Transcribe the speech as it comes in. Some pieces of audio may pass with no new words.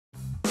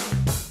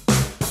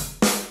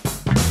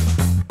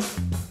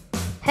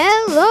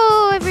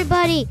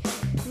everybody.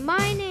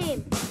 My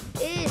name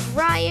is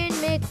Ryan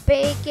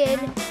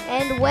McBacon,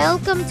 and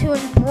welcome to a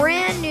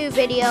brand new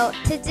video.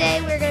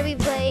 Today we're going to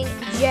be playing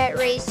Jet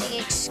Racing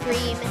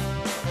Extreme.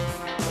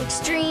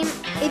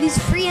 It is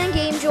free on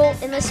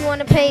GameJolt unless you want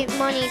to pay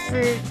money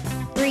for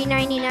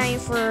 $3.99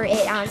 for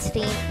it on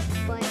Steam.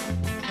 But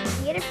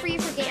you get it free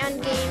on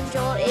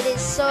GameJolt. It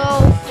is so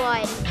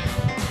fun,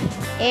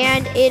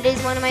 and it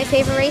is one of my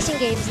favorite racing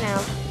games now.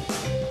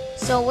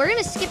 So we're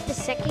gonna skip the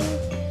second.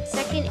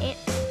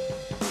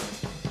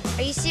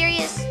 Are you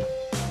serious?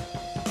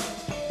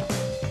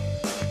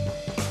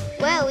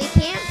 Well, we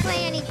can't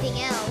play anything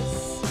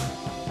else.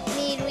 I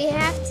mean, we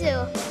have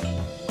to.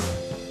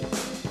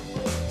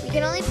 We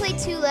can only play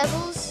 2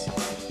 levels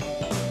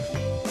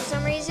for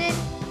some reason.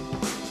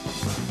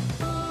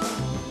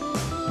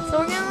 So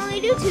we're gonna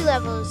only do 2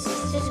 levels.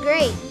 It's just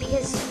great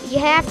because you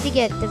have to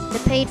get the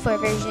paid-for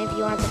version if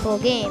you want the full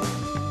game.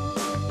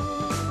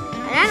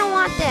 And I don't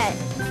want that.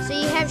 So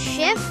you have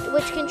shift,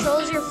 which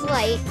controls your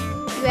flight.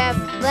 You have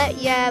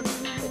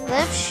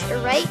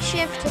right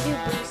shift to do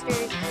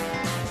boosters.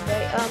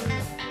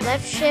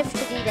 Left shift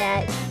to do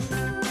that.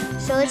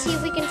 So let's see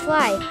if we can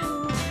fly.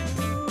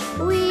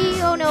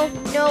 Oh no.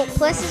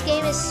 Plus this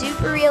game is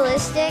super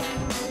realistic,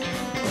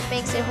 which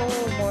makes it a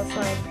whole more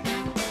fun.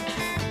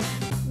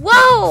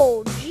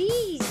 Whoa!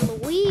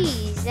 Jeez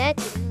Louise, that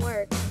didn't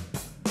work.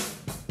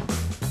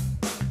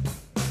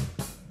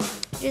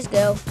 Just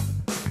go.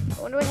 I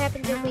wonder what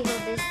happens if we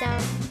hold this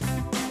down.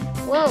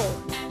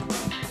 Whoa!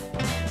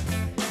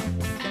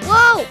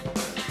 Whoa!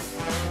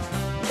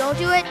 Don't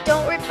do it.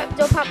 Don't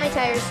pop my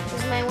tires.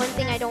 This is my one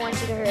thing I don't want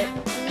you to hurt.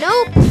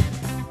 Nope!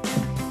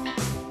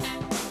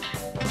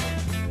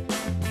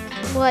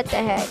 What the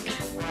heck?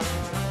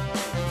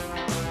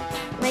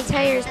 My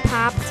tires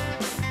popped,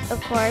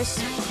 of course.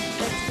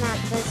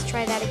 Let's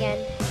try that again.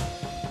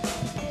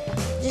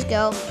 Just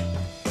go.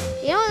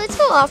 You know what, let's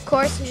go off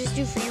course and just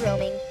do free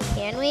roaming.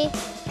 Can we?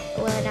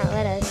 Or will it not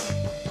let us?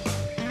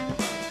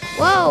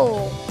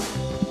 Whoa!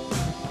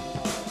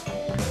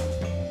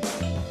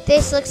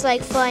 This looks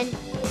like fun.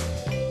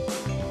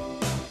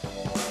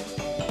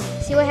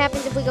 See what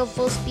happens if we go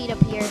full speed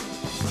up here.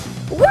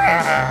 Woo!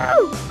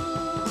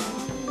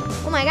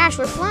 Oh my gosh,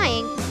 we're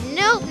flying.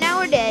 Nope, now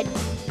we're dead.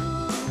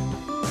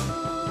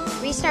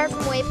 Restart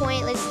from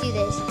waypoint. Let's do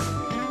this.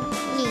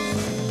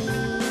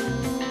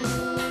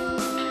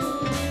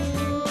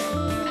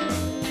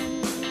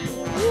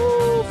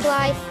 Woo,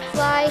 fly.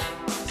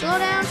 Slow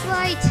down,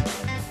 flight.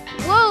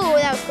 Whoa,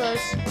 that was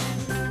close.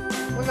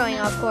 We're going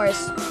off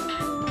course.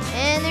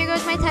 And there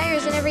goes my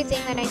tires and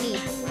everything that I need.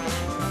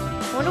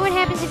 I wonder what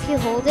happens if you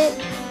hold it.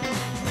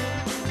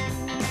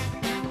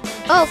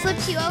 Oh, it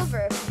flips you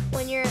over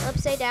when you're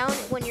upside down,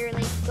 when you're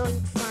like going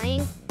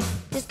flying.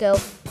 Just go.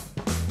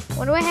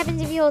 Wonder what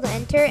happens if you hold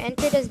enter.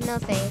 Enter does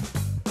nothing.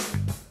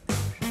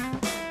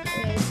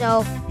 Okay,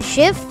 so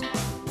shift.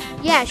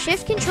 Yeah,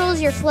 shift controls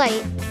your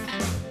flight,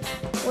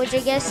 which I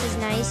guess is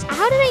nice.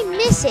 How did I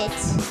miss it?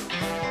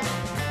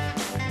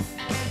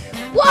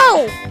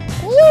 Whoa!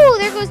 Ooh,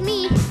 there goes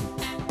me.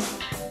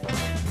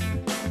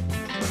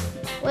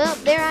 Well,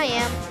 there I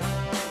am.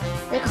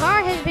 The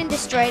car has been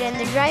destroyed and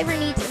the driver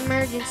needs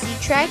emergency.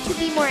 Try to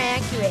be more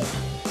accurate.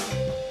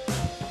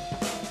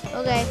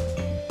 Okay.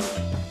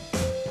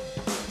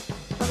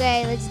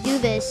 Okay, let's do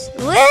this.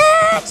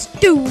 Let's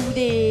do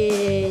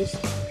this.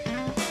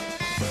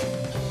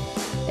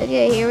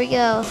 Okay, here we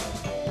go.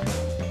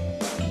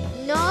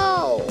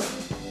 No!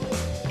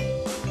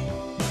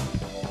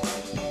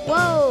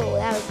 Whoa,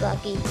 that was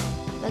lucky.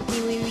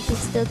 Lucky we can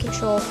still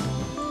control.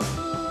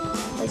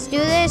 Let's do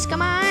this,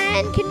 come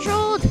on,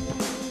 controlled.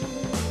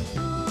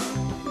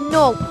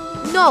 No,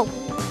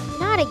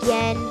 not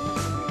again.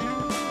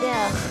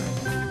 Ugh.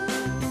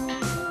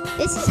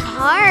 This is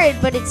hard,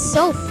 but it's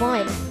so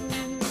fun.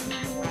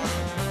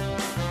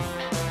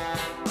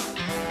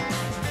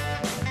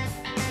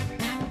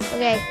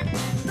 Okay.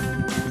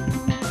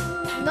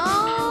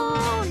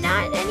 No,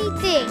 not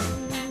anything.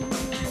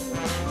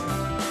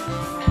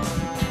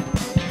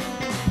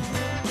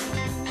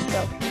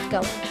 Let's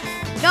go.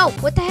 No,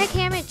 what the heck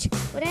happened?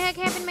 What the heck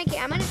happened to my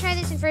I'm gonna try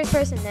this in first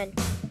person then.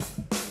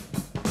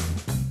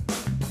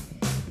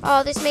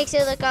 Oh, this makes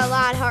it look a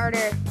lot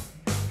harder.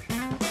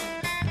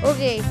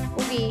 Okay.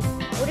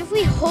 What if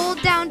we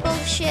hold down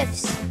both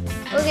shifts?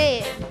 Okay,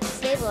 it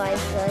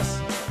stabilizes us.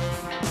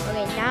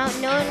 Okay, now,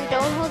 no,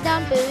 don't hold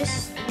down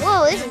boost.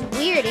 Whoa, this is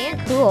weird and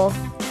cool.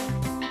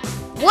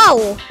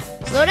 Whoa!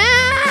 Slow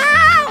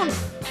down!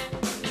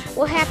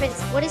 What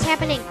happens? What is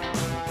happening?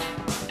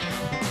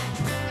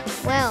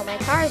 Well, my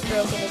car is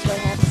broken is what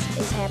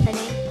is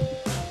happening.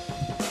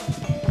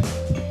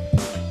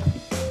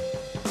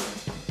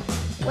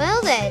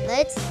 Well then,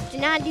 let's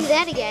not do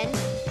that again.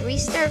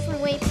 Restart from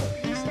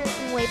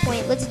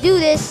waypoint. Let's do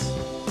this.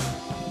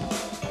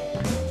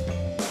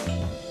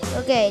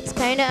 Okay, it's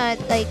kind of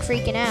like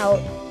freaking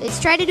out. Let's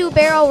try to do a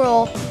barrel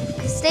roll.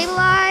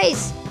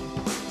 Stabilize!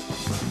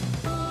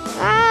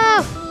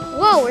 Ah!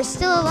 Whoa, we're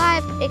still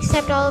alive,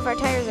 except all of our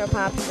tires are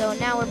popped, so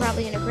now we're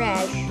probably gonna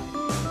crash.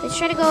 Let's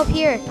try to go up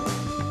here.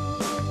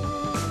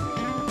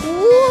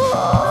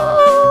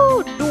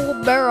 Whoa!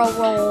 Dual barrel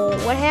roll.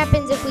 What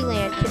happens if we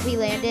land? Could we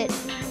land it?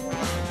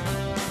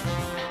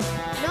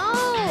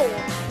 No!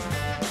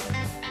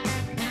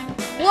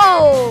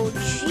 Whoa!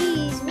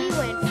 Jeez, we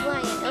went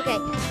flying. Okay,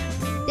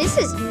 this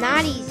is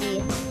not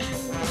easy.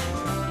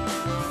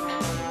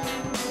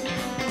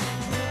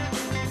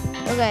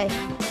 Okay.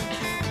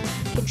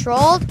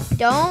 Controlled.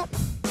 Don't.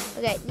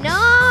 Okay. No!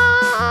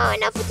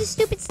 Enough with the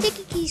stupid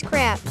sticky keys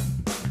crap.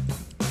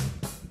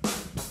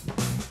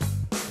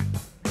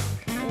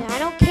 I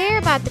don't care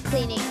about the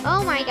cleaning.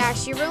 Oh my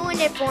gosh, you ruined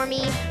it for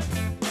me.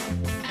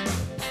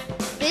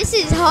 This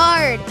is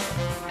hard.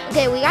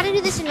 Okay, we gotta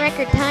do this in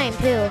record time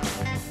too.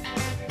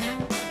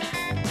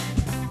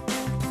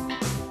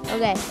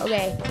 Okay.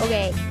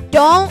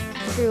 Don't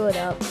screw it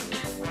up.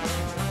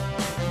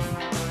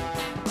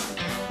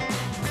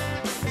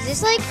 Is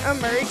this like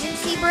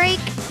emergency brake?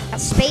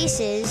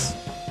 Spaces.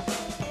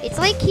 It's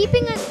like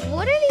keeping a.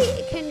 What are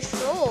the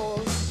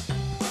controls?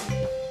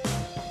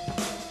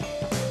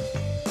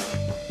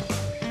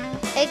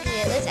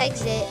 Exit. Let's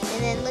exit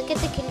and then look at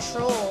the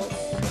controls.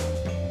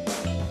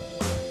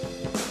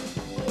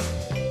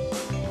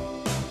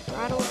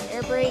 Throttle,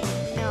 air brake.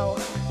 No.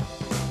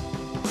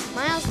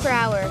 Miles per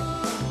hour.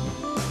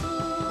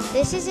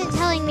 This isn't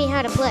telling me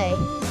how to play.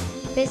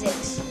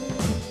 Physics.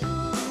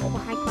 Oh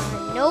my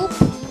god. Nope.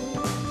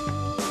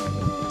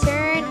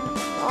 Turn.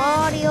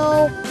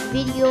 Audio.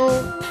 Video.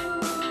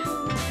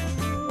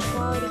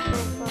 Quality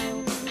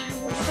profile.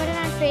 Let's put it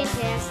on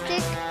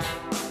fantastic.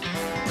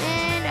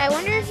 And I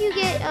wonder if you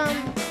get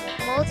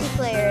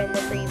multiplayer in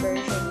the free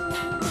version.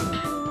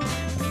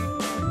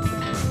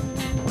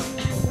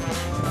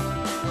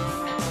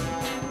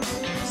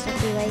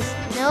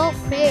 Nope.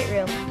 Create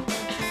room.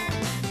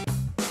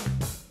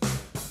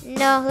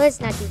 No, let's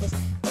not do this.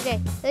 Okay,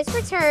 let's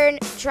return.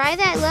 Try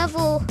that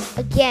level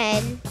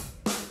again.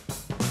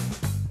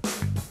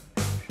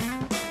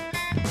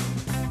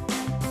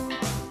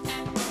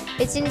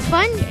 It's in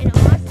fun and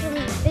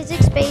awesome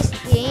physics-based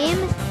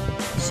game,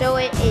 so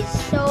it is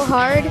so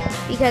hard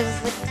because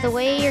the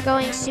way you're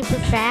going super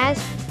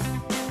fast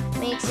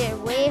makes it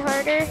way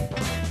harder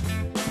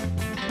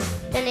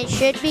than it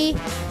should be.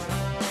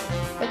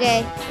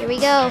 Okay, here we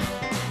go.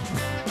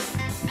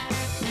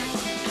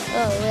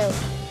 Oh, whoa,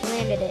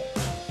 landed it.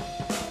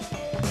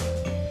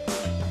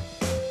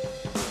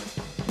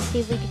 Let's see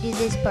if we can do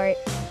this part.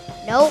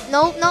 Nope.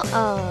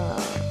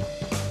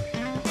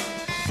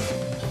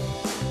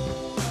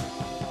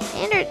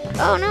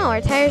 Oh no, our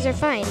tires are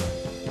fine.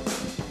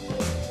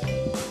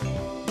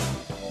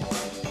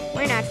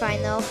 We're not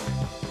fine though.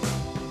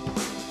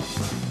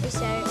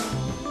 Reset.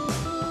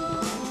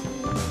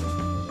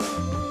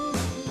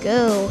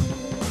 Go.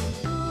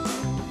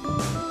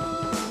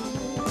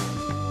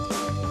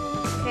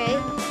 Okay,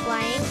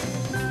 flying.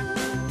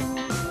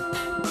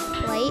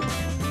 Light.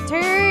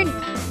 Turn.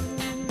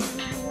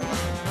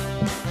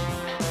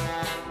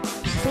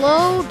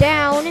 Slow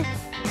down.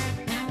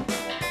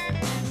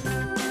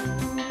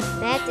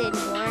 That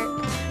didn't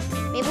work.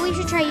 Maybe we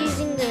should try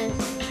using the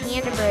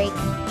handbrake.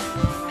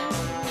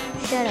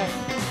 Shut up.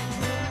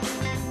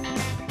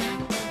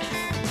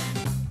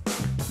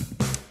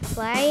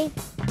 Fly.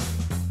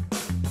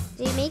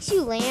 It makes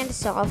you land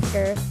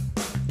softer.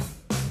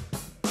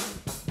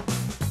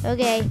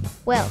 Okay,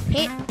 well,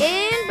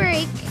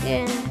 handbrake.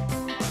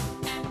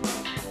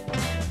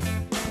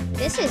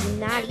 This is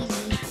not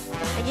easy.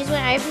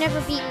 I've never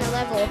beaten a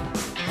level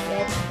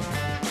yet.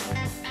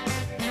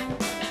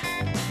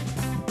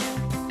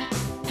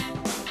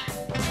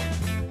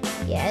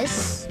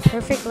 Yes,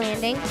 perfect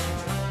landing.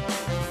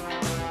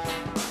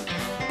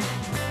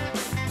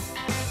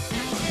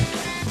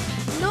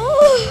 No!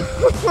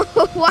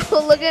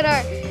 Wow, look at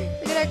our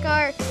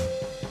car.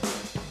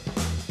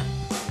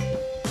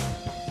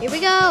 Here we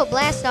go,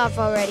 blast off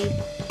already.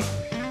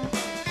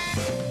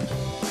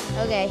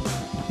 Okay.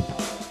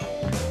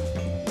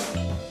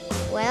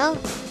 Well,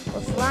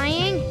 we're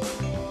flying.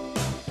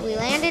 We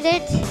landed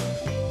it.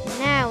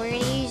 Now we're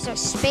gonna use our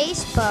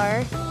space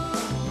bar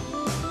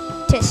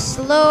to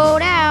slow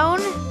down.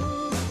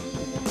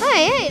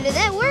 Hey, did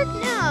that work?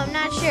 No, I'm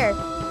not sure.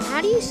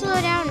 How do you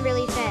slow down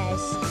really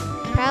fast?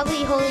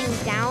 Probably holding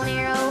down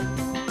arrow.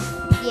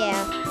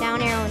 Yeah,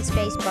 down arrow and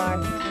space bar.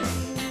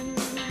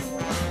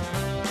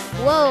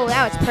 Whoa,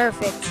 that was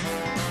perfect.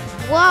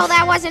 Whoa,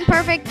 that wasn't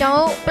perfect.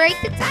 Don't break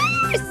the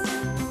tires.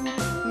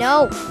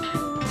 No,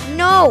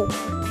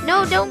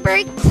 don't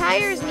break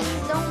tires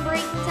means don't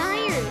break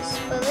tires.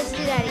 But let's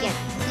do that again.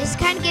 This is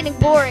kind of getting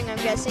boring, I'm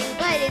guessing,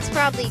 but it's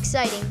probably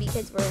exciting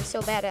because I'm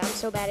so bad at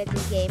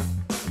this game.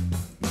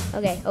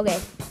 Okay.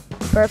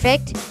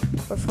 Perfect.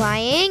 We're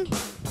flying.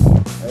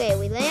 Okay,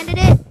 we landed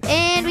it,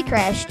 and we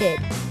crashed it.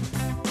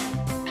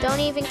 Don't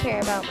even care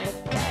about my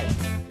guy.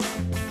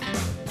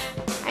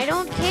 I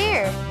don't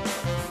care.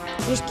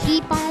 Just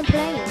keep on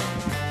playing.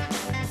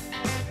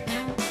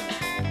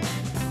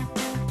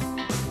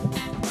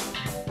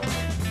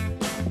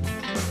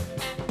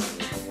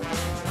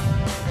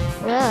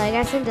 Well, I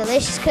got some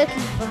delicious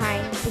cookies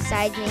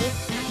beside me.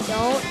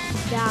 Don't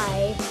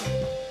die.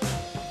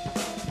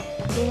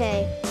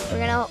 Okay, we're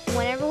gonna,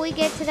 whenever we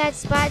get to that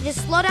spot,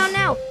 just slow down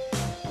now.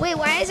 Wait,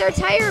 why is our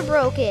tire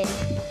broken?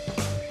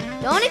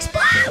 Don't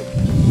explode!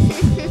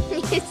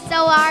 It's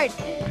so hard.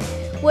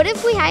 What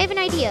if I have an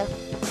idea.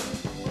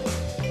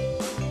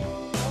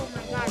 Oh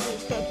my God,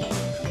 he's cooking.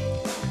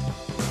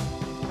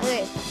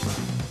 Okay.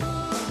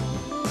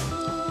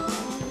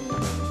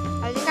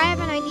 I think I have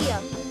an idea.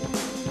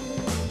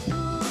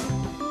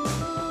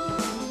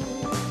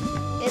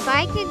 If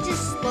I could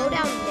just slow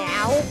down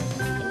now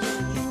and just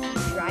keep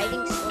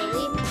driving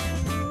slowly,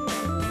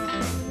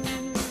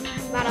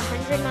 about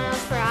 100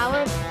 miles per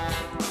hour.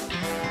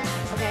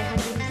 Okay,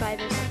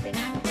 105 or something.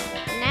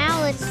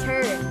 Now let's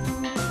turn.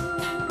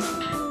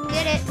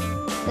 Did it.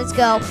 Let's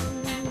go.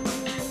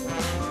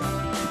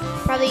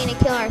 Probably gonna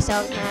kill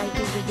ourselves now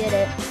because we did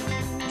it.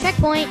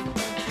 Checkpoint.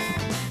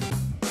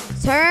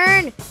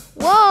 Turn.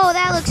 Whoa,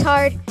 that looks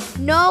hard.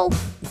 No.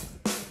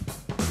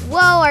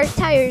 Whoa, our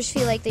tires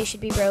feel like they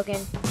should be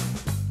broken.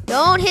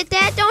 Don't hit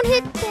that. Don't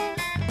hit that.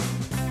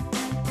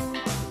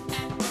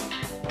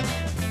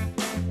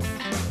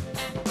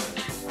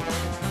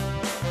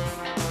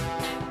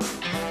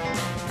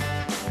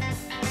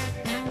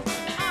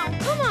 Oh,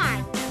 come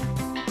on.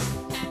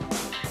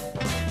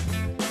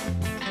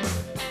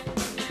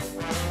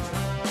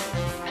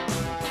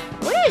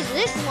 What is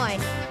this one?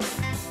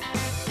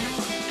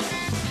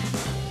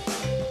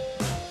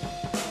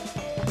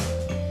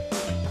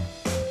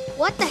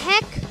 What the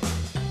heck?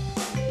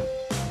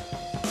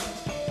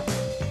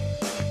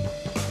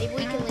 Maybe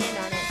we can land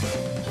on it.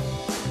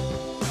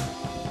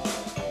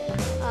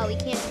 Oh, we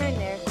can't turn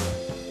there.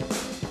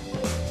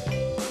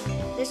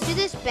 Let's do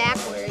this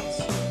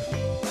backwards.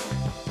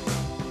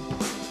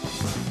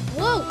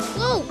 Whoa,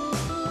 whoa!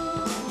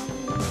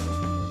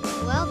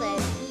 Well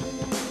then.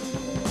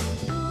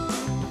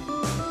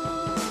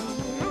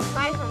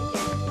 Bye, Hunter.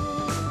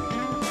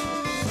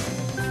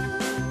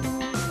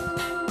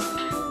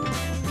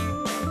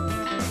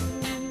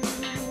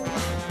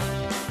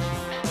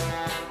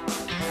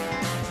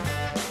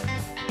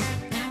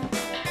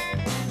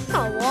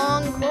 A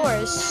long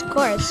course.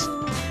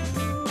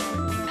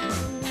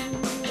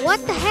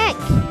 What the heck?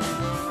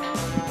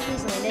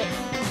 Please land it.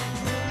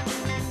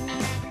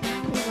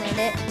 Please land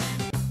it.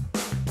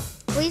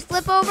 Please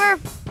flip over.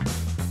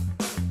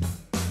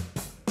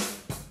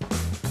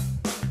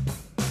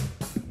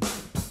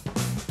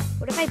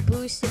 What if I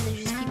boost and then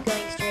just keep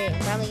going straight?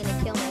 I'm probably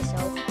gonna kill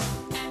myself.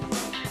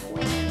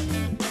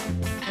 Whee!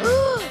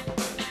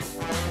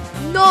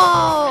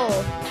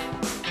 No!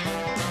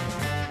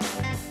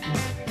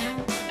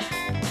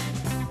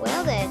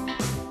 Well then.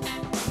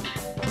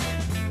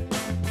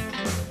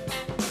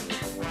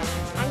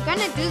 I'm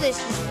gonna do this,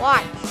 just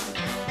watch.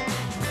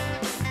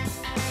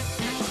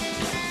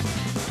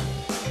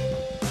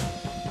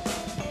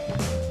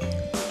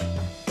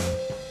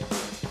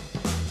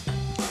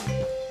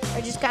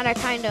 I just gotta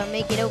kind of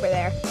make it over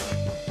there.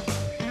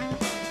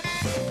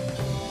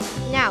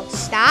 Now,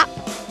 stop.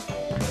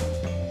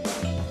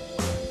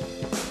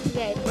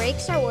 Okay,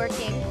 brakes are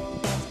working.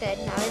 That's good.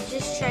 Now let's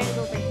just try to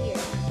go over here.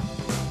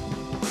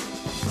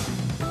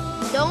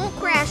 Don't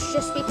crash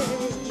just because of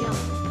this jump.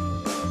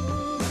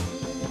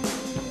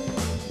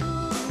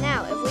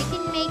 Now, if we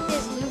can make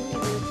this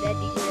loop-de-loop, that'd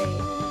be great.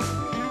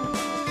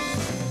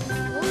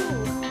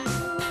 Ooh.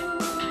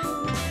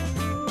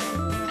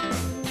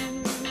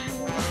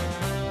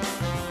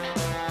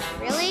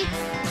 Really?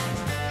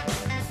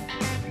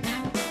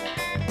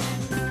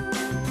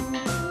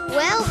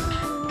 Well,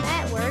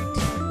 that worked.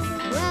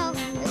 Well,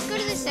 let's go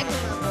to the second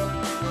level.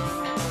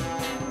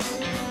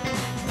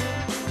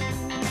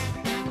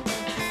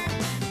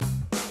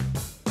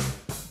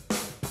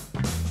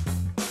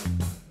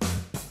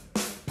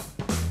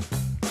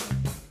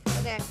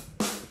 Okay.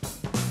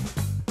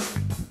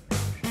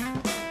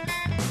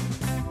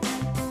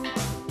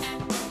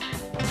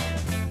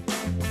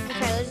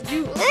 Okay, let's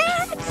do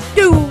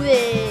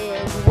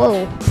this.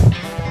 Whoa.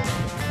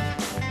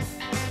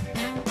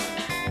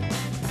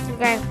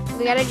 Okay,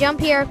 we gotta jump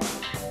here.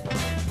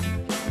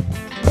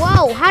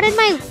 Whoa, how did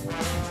my...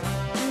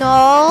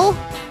 No.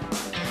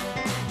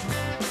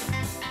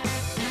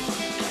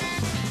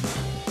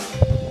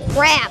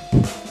 Crap.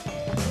 I'm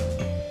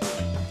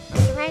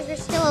surprised we're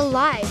still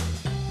alive.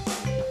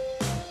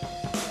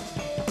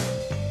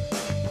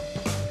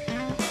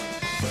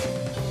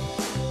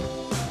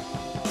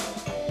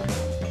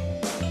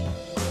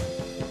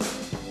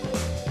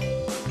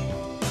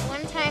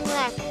 One time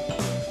left. I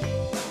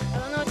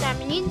don't know what that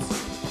means.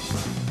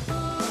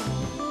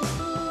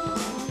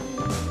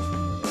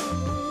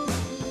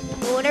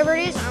 But whatever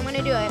it is, I'm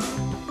gonna do it.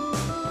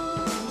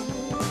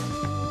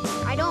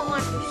 I don't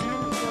want to shoot.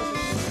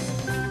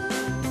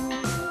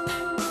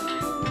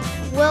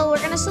 Well,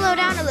 we're gonna slow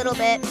down a little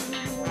bit.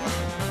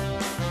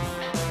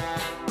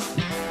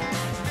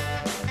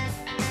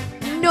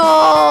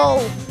 No!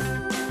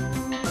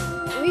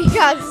 We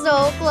got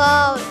so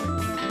close.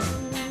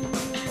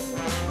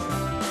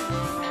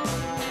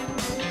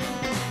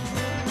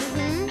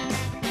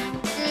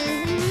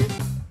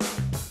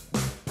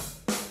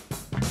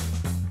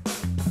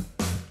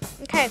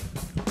 Okay.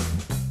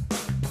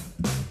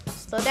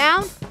 Slow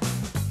down.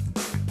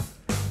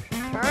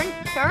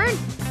 Turn.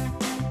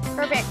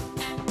 Perfect.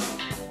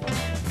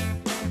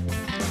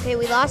 Okay,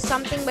 we lost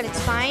something, but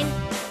it's fine.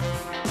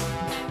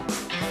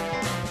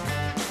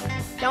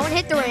 Don't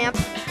hit the ramp,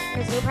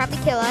 because it'll probably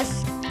kill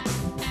us.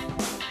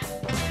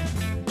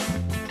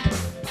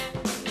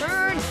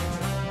 Turn.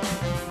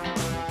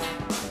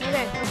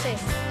 Okay, we're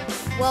safe.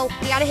 Whoa,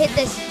 we gotta hit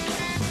this.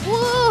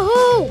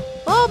 Woohoo!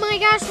 Oh my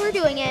gosh, we're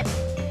doing it.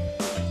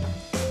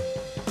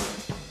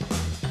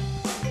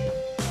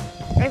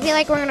 I feel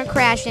like we're gonna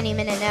crash any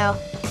minute now.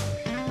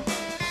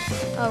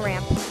 Oh,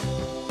 ramp.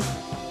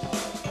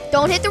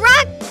 Don't hit the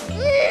rock!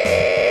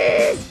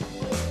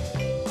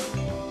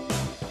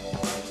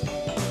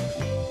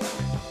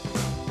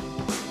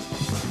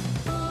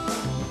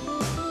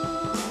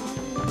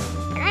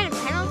 I got a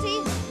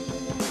penalty?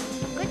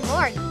 Good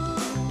lord.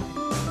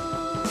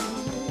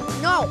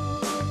 No.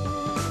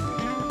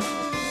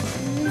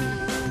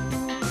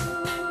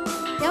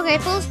 Okay,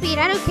 full speed.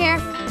 I don't care.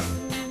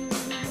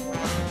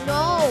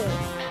 No.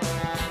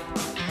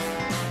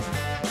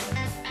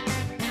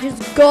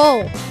 Just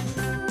go.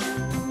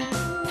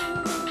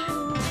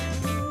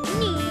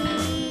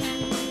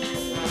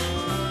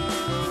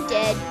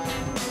 Dead.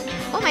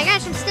 Oh my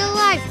gosh, I'm still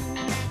alive.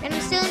 And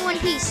I'm still in one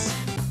piece.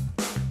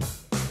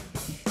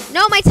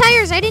 No, my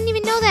tires. I didn't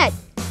even know that.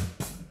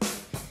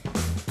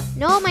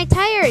 No, my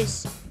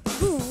tires.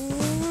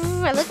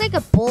 I look like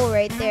a bull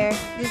right there.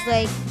 Just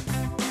like...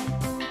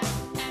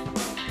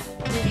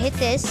 hit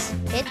this.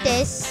 Hit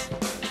this.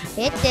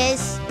 Hit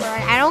this.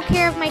 I don't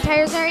care if my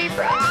tires are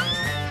bro.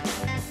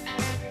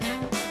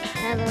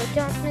 Hello,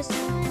 darkness, my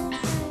old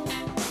friend.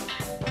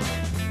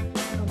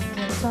 I'm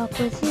gonna talk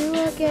with you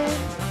again.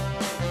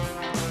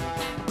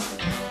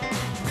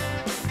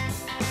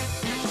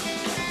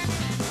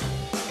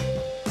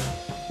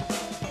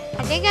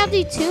 I think I'll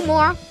do 2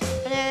 more, and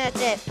then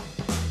that's it.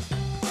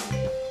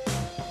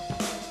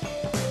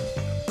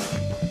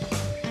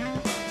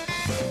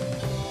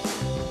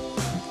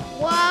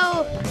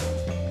 Whoa!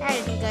 That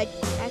isn't good.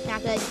 That's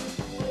not good.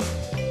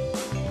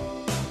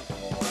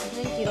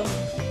 Thank you.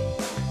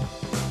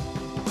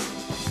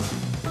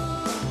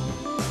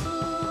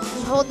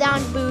 Just hold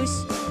down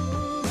boost.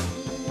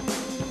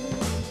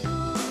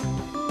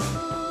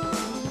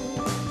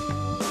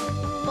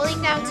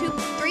 Holding down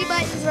 3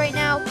 buttons right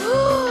now.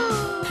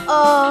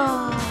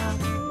 Oh.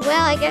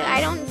 Well, I guess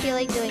I don't feel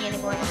like doing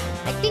anymore.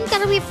 I think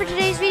that'll be it for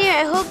today's video.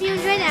 I hope you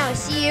enjoyed it. I will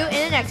see you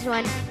in the next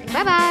one.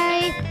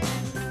 Bye-bye.